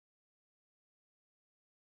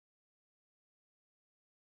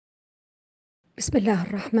بسم الله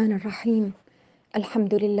الرحمن الرحيم.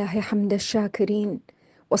 الحمد لله حمد الشاكرين،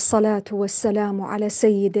 والصلاة والسلام على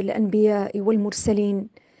سيد الأنبياء والمرسلين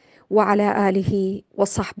وعلى آله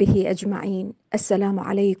وصحبه أجمعين. السلام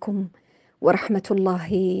عليكم ورحمة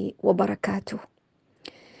الله وبركاته.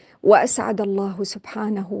 وأسعد الله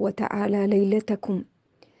سبحانه وتعالى ليلتكم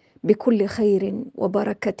بكل خير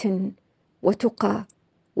وبركة وتقى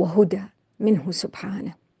وهدى منه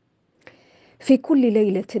سبحانه. في كل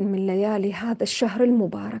ليلة من ليالي هذا الشهر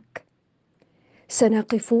المبارك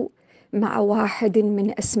سنقف مع واحد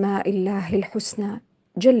من أسماء الله الحسنى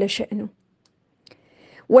جل شأنه،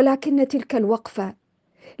 ولكن تلك الوقفة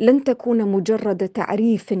لن تكون مجرد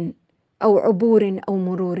تعريف أو عبور أو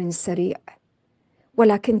مرور سريع،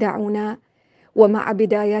 ولكن دعونا ومع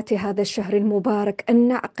بدايات هذا الشهر المبارك أن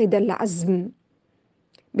نعقد العزم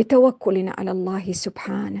بتوكل على الله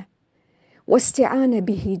سبحانه واستعانة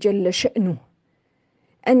به جل شأنه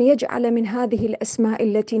أن يجعل من هذه الأسماء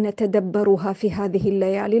التي نتدبرها في هذه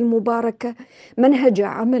الليالي المباركة منهج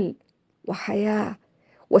عمل وحياة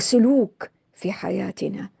وسلوك في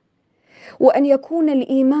حياتنا، وأن يكون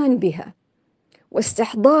الإيمان بها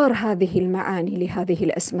واستحضار هذه المعاني لهذه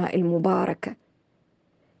الأسماء المباركة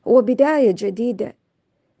هو بداية جديدة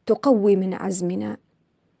تقوي من عزمنا،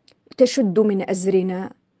 تشد من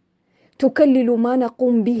أزرنا، تكلل ما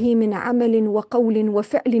نقوم به من عمل وقول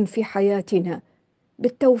وفعل في حياتنا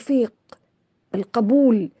بالتوفيق،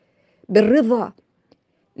 بالقبول، بالرضا،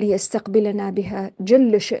 ليستقبلنا بها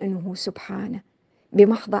جل شأنه سبحانه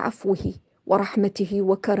بمحض عفوه ورحمته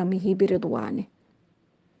وكرمه برضوانه.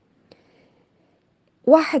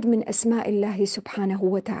 واحد من أسماء الله سبحانه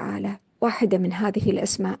وتعالى، واحدة من هذه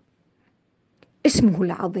الأسماء اسمه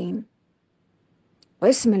العظيم.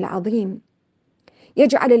 واسم العظيم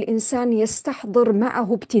يجعل الإنسان يستحضر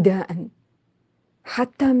معه ابتداء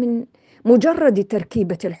حتى من مجرد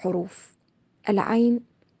تركيبة الحروف، العين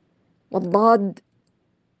والضاد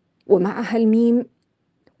ومعها الميم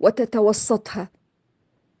وتتوسطها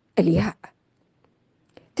الياء،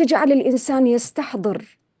 تجعل الإنسان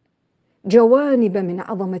يستحضر جوانب من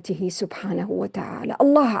عظمته سبحانه وتعالى.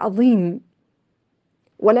 الله عظيم،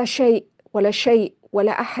 ولا شيء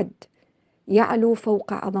ولا أحد يعلو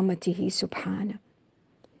فوق عظمته سبحانه.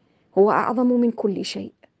 هو أعظم من كل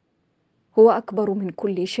شيء، هو أكبر من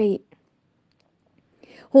كل شيء،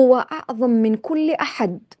 هو أعظم من كل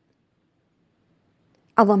أحد.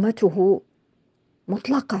 عظمته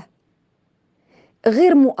مطلقة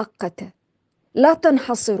غير مؤقتة، لا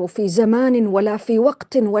تنحصر في زمان ولا في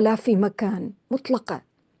وقت ولا في مكان، مطلقة.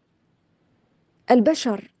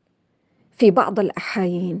 البشر في بعض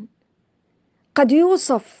الأحايين قد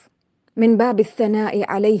يوصف من باب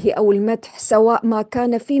الثناء عليه أو المدح، سواء ما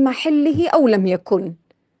كان في محله أو لم يكن.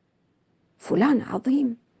 فلان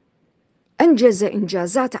عظيم، أنجز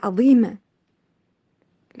إنجازات عظيمة،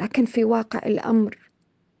 لكن في واقع الأمر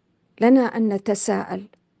لنا أن نتساءل: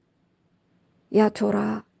 يا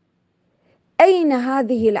ترى أين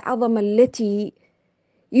هذه العظمة التي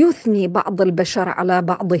يثني بعض البشر على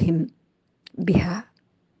بعضهم بها؟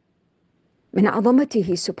 من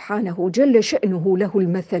عظمته سبحانه جل شأنه له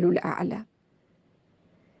المثل الأعلى.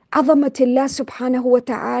 عظمة الله سبحانه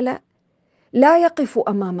وتعالى لا يقف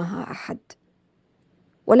أمامها أحد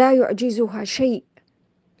ولا يعجزها شيء،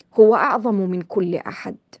 هو أعظم من كل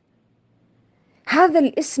أحد. هذا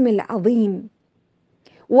الاسم العظيم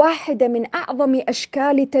واحدة من أعظم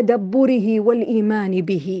أشكال تدبره والإيمان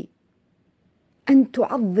به، أن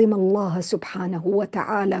تعظم الله سبحانه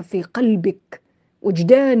وتعالى في قلبك،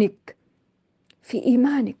 وجدانك، في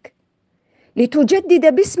إيمانك،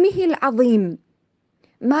 لتجدد باسمه العظيم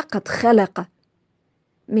ما قد خلق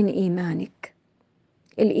من إيمانك.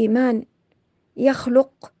 الإيمان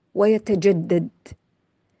يخلق ويتجدد،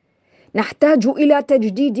 نحتاج إلى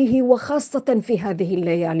تجديده، وخاصة في هذه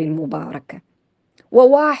الليالي المباركة.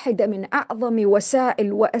 وواحدة من أعظم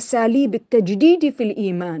وسائل وأساليب التجديد في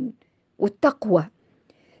الإيمان والتقوى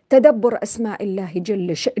تدبر أسماء الله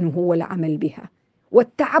جل شأنه والعمل بها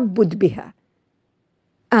والتعبد بها.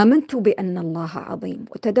 آمنت بأن الله عظيم،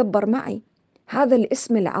 وتدبر معي هذا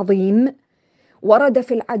الاسم العظيم ورد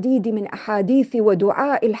في العديد من أحاديث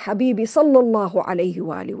ودعاء الحبيب صلى الله عليه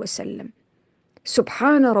وآله وسلم.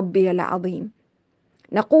 سبحان ربي العظيم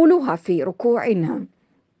نقولها في ركوعنا.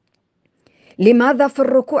 لماذا في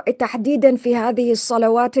الركوع تحديدا في هذه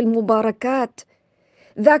الصلوات المباركات؟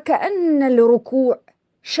 ذاك أن الركوع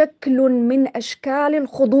شكل من أشكال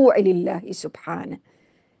الخضوع لله سبحانه،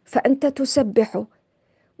 فأنت تسبحه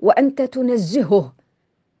وأنت تنزهه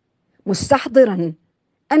مستحضرا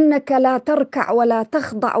أنك لا تركع ولا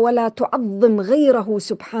تخضع ولا تعظم غيره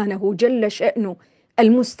سبحانه جل شأنه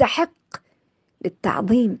المستحق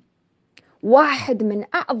للتعظيم. واحد من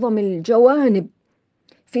أعظم الجوانب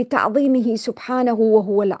في تعظيمه سبحانه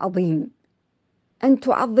وهو العظيم أن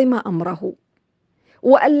تعظم أمره،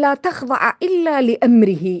 وألا تخضع إلا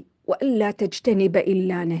لأمره، وألا تجتنب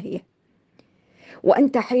إلا نهيه.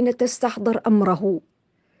 وأنت حين تستحضر أمره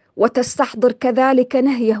وتستحضر كذلك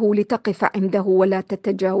نهيه لتقف عنده ولا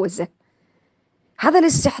تتجاوزه، هذا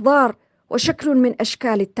الاستحضار وشكل من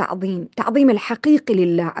أشكال التعظيم، تعظيم الحقيقي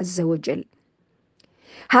لله عز وجل.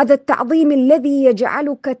 هذا التعظيم الذي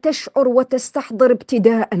يجعلك تشعر وتستحضر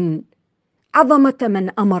ابتداء عظمة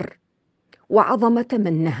من أمر وعظمة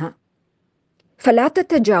من نهى، فلا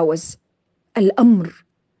تتجاوز الأمر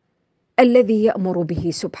الذي يأمر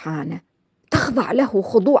به سبحانه، تخضع له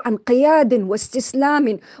خضوع انقياد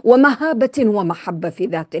واستسلام ومهابة ومحبة في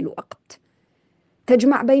ذات الوقت،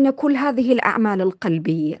 تجمع بين كل هذه الأعمال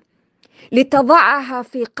القلبية لتضعها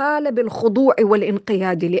في قالب الخضوع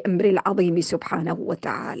والانقياد لأمر العظيم سبحانه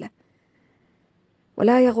وتعالى.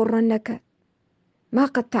 ولا يغرنك ما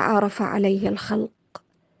قد تعارف عليه الخلق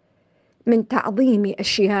من تعظيم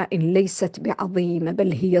أشياء ليست بعظيمة،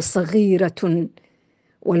 بل هي صغيرة،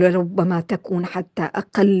 ولربما تكون حتى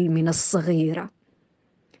أقل من الصغيرة.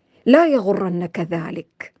 لا يغرنك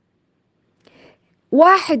ذلك.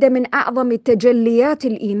 واحدة من أعظم تجليات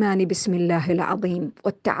الإيمان باسم الله العظيم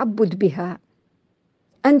والتعبد بها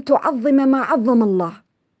أن تعظم ما عظم الله،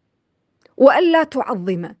 وألا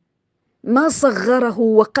تعظم ما صغره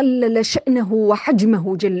وقلل شأنه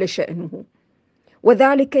وحجمه جل شأنه.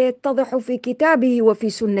 وذلك يتضح في كتابه وفي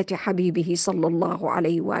سنة حبيبه صلى الله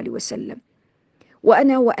عليه وآله وسلم.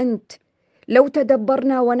 وأنا وأنت لو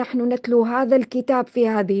تدبرنا ونحن نتلو هذا الكتاب في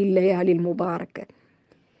هذه الليالي المباركة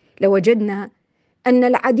لوجدنا أن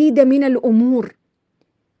العديد من الأمور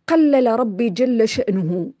قلل ربي جل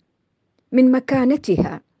شأنه من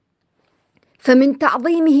مكانتها. فمن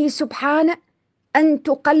تعظيمه سبحانه أن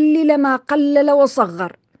تقلل ما قلل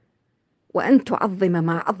وصغر، وأن تعظم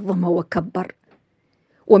ما عظم وكبر.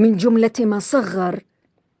 ومن جملة ما صغر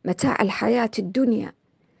متاع الحياة الدنيا،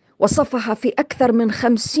 وصفها في أكثر من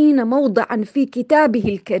 50 موضعا في كتابه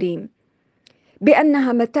الكريم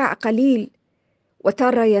بأنها متاع قليل،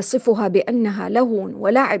 وترى يصفها بأنها لهو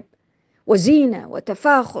ولعب وزينة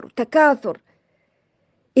وتفاخر تكاثر.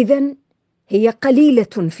 إذن هي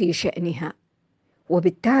قليلة في شأنها،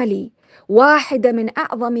 وبالتالي واحدة من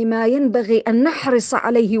أعظم ما ينبغي أن نحرص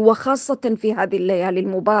عليه، وخاصة في هذه الليالي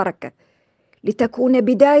المباركة لتكون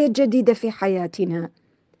بداية جديدة في حياتنا،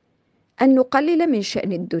 أن نقلل من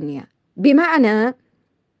شأن الدنيا، بمعنى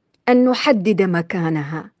أن نحدد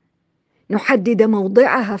مكانها، نحدد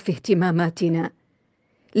موضعها في اهتماماتنا.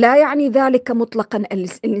 لا يعني ذلك مطلقا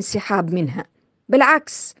الانسحاب منها،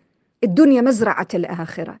 بالعكس، الدنيا مزرعة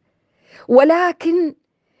الآخرة، ولكن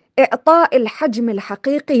إعطاء الحجم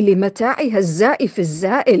الحقيقي لمتاعها الزائف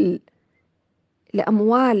الزائل،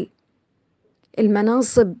 الأموال،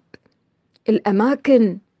 المناصب،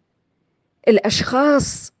 الأماكن،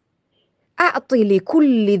 الأشخاص. أعطي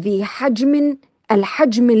لكل ذي حجم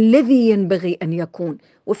الحجم الذي ينبغي أن يكون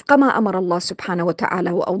وفق ما أمر الله سبحانه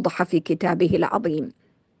وتعالى وأوضح في كتابه العظيم.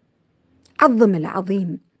 عظم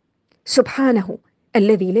العظيم سبحانه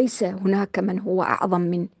الذي ليس هناك من هو أعظم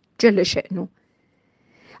من جل شأنه.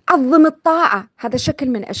 عظم الطاعة، هذا شكل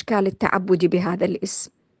من أشكال التعبد بهذا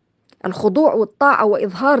الاسم، الخضوع والطاعة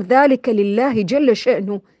وإظهار ذلك لله جل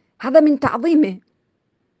شأنه، هذا من تعظيمه.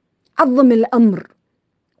 عظم الأمر،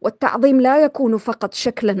 والتعظيم لا يكون فقط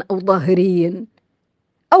شكلا أو ظاهريا،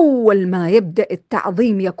 أول ما يبدأ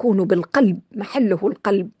التعظيم يكون بالقلب، محله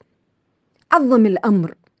القلب. عظم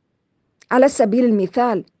الأمر، على سبيل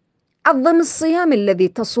المثال عظم الصيام الذي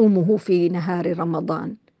تصومه في نهار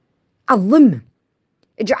رمضان، عظمه،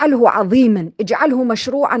 اجعله عظيما، اجعله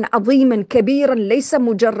مشروعا عظيما كبيرا، ليس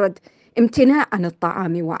مجرد امتناع عن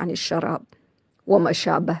الطعام وعن الشراب وما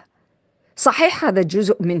شابه. صحيح هذا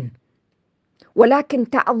جزء منه، ولكن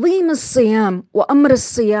تعظيم الصيام وأمر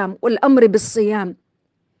الصيام والأمر بالصيام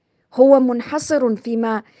هو منحصر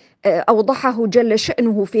فيما أوضحه جل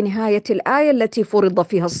شأنه في نهاية الآية التي فرض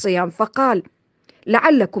فيها الصيام، فقال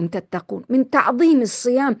لعلكم تتقون. من تعظيم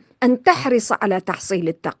الصيام أن تحرص على تحصيل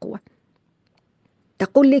التقوى.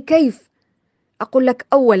 تقول لي كيف؟ أقول لك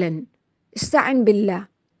أولا استعن بالله،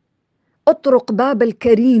 اطرق باب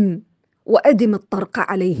الكريم وأدم الطرق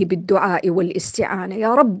عليه بالدعاء والاستعانة.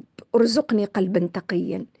 يا رب ارزقني قلبا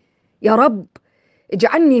تقيا، يا رب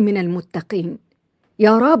اجعلني من المتقين،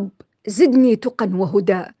 يا رب زدني تقى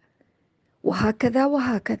وهدى، وهكذا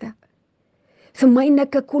وهكذا. ثم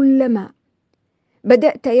إنك كلما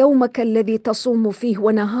بدأت يومك الذي تصوم فيه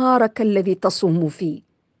ونهارك الذي تصوم فيه،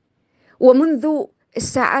 ومنذ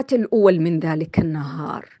الساعات الأول من ذلك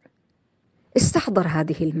النهار، استحضر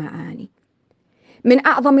هذه المعاني. من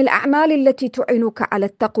أعظم الأعمال التي تعينك على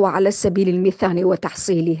التقوى على سبيل المثال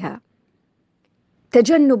وتحصيلها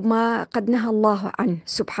تجنب ما قد نهى الله عنه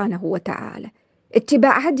سبحانه وتعالى،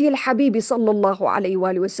 اتباع هدي الحبيب صلى الله عليه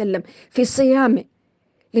وآله وسلم في صيامه،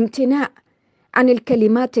 الامتناع عن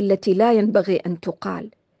الكلمات التي لا ينبغي أن تقال.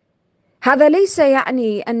 هذا ليس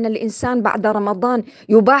يعني أن الإنسان بعد رمضان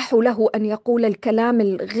يباح له أن يقول الكلام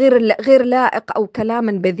غير لائق أو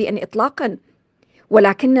كلاما بذيئا إطلاقا،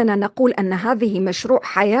 ولكننا نقول أن هذه مشروع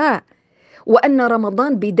حياة، وأن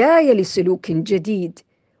رمضان بداية لسلوك جديد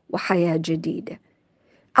وحياة جديدة.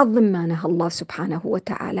 عظم ما نهى الله سبحانه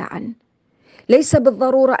وتعالى عنه. ليس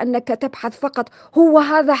بالضرورة أنك تبحث فقط هو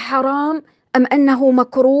هذا حرام أم أنه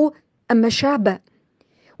مكروه أم ما شابه،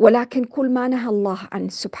 ولكن كل ما نهى الله عنه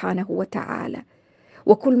سبحانه وتعالى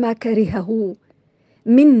وكل ما كرهه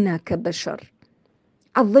منا كبشر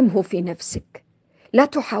عظمه في نفسك، لا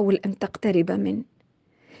تحاول أن تقترب منه.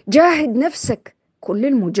 جاهد نفسك كل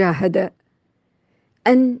المجاهدة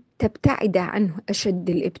أن تبتعد عنه أشد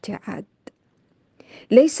الابتعاد.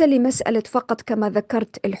 ليس لمسألة فقط كما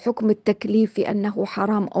ذكرت الحكم التكليفي أنه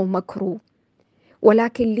حرام أو مكروه،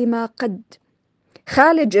 ولكن لما قد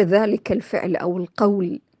خالج ذلك الفعل أو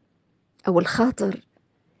القول أو الخاطر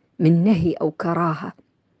من نهي أو كراهة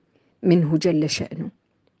منه جل شأنه.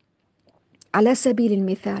 على سبيل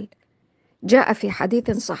المثال جاء في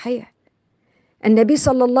حديث صحيح النبي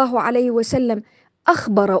صلى الله عليه وسلم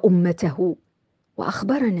أخبر أمته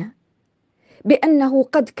وأخبرنا بأنه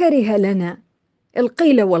قد كره لنا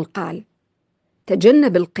القيل والقال.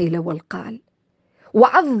 تجنب القيل والقال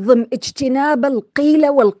وعظم اجتناب القيل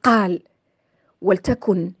والقال،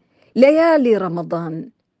 ولتكن ليالي رمضان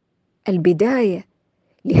البداية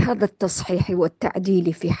لهذا التصحيح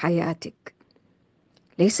والتعديل في حياتك.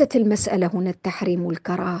 ليست المسألة هنا التحريم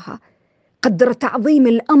والكراهة قدر تعظيم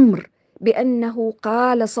الأمر بأنه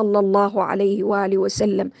قال صلى الله عليه وآله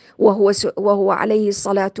وسلم وهو عليه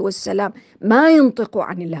الصلاة والسلام ما ينطق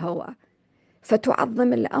عن الهوى،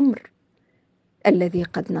 فتعظم الأمر الذي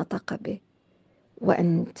قد نطق به.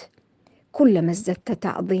 وأنت كلما ازددت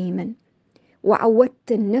تعظيما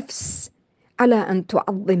وعودت النفس على أن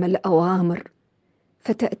تعظم الأوامر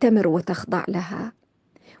فتأتمر وتخضع لها،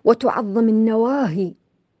 وتعظم النواهي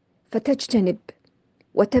فتجتنب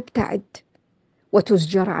وتبتعد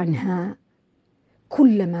وتزجر عنها،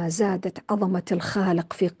 كلما زادت عظمة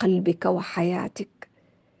الخالق في قلبك وحياتك.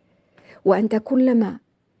 وأنت كلما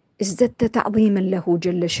ازددت تعظيما له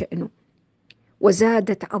جل شأنه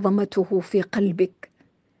وزادت عظمته في قلبك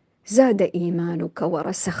زاد إيمانك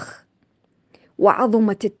ورسخ،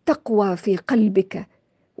 وعظمت التقوى في قلبك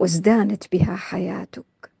وازدانت بها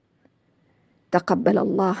حياتك. تقبل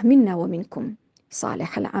الله منا ومنكم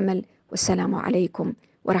صالح العمل، والسلام عليكم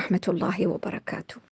ورحمة الله وبركاته.